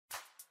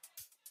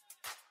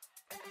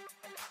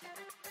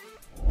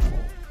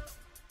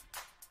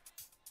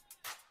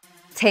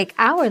Take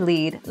our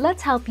lead,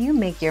 let's help you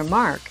make your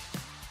mark.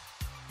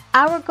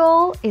 Our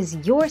goal is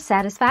your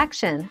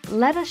satisfaction.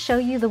 Let us show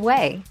you the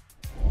way.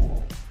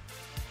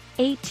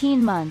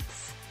 18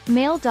 months.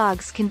 Male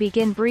dogs can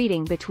begin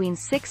breeding between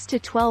 6 to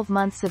 12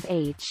 months of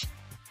age.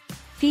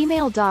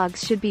 Female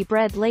dogs should be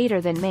bred later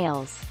than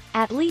males,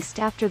 at least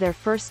after their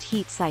first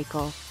heat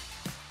cycle.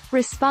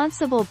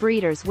 Responsible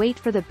breeders wait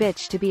for the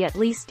bitch to be at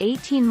least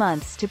 18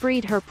 months to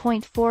breed her.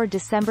 4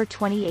 December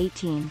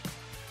 2018.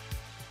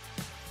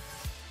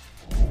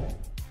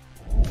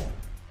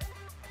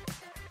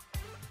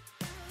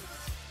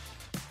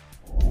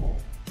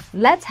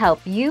 Let's help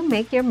you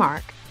make your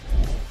mark.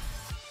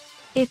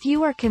 If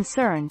you are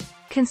concerned,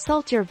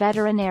 consult your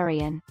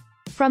veterinarian.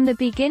 From the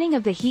beginning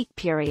of the heat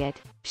period,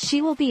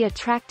 she will be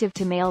attractive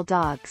to male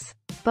dogs,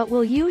 but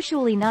will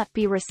usually not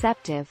be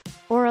receptive,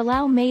 or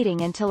allow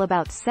mating until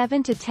about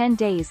 7 to 10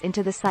 days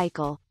into the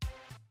cycle.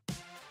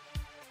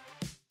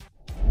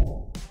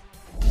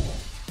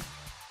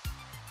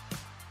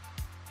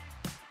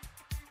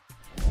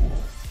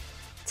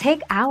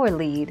 Take our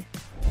lead.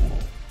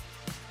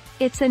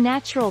 It's a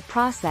natural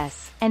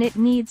process, and it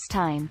needs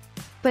time.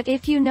 But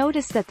if you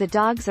notice that the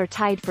dogs are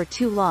tied for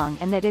too long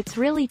and that it's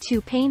really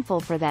too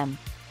painful for them,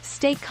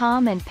 stay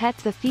calm and pet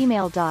the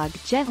female dog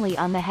gently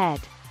on the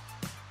head.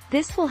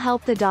 This will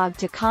help the dog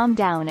to calm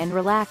down and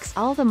relax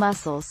all the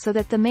muscles so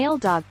that the male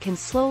dog can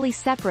slowly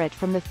separate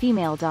from the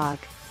female dog.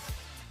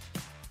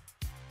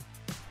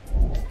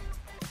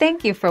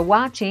 Thank you for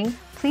watching.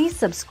 Please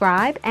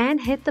subscribe and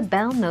hit the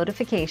bell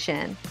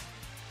notification.